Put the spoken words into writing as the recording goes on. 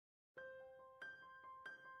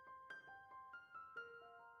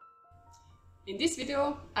In this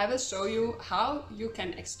video, I will show you how you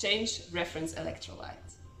can exchange reference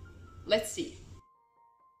electrolyte. Let's see.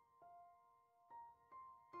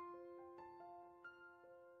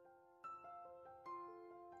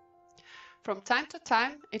 From time to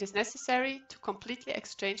time, it is necessary to completely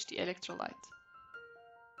exchange the electrolyte.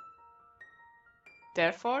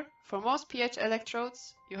 Therefore, for most pH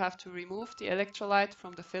electrodes, you have to remove the electrolyte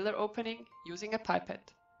from the filler opening using a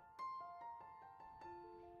pipette.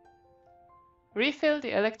 Refill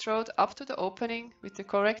the electrode up to the opening with the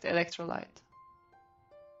correct electrolyte.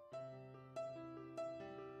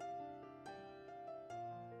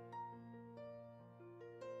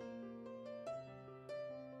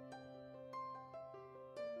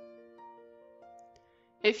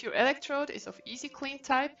 If your electrode is of easy clean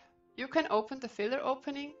type, you can open the filler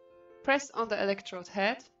opening, press on the electrode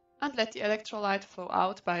head, and let the electrolyte flow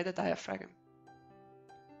out by the diaphragm.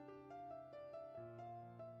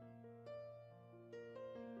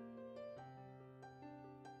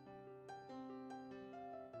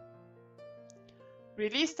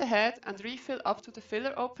 Release the head and refill up to the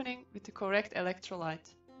filler opening with the correct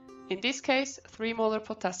electrolyte. In this case, 3 molar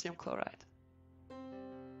potassium chloride.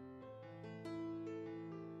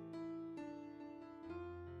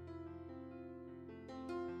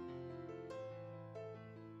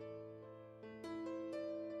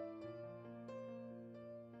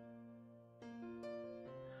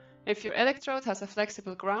 If your electrode has a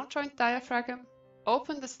flexible ground joint diaphragm,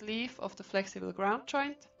 open the sleeve of the flexible ground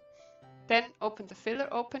joint, then open the filler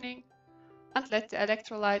opening and let the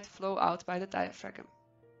electrolyte flow out by the diaphragm.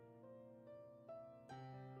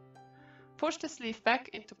 Push the sleeve back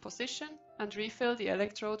into position and refill the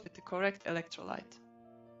electrode with the correct electrolyte.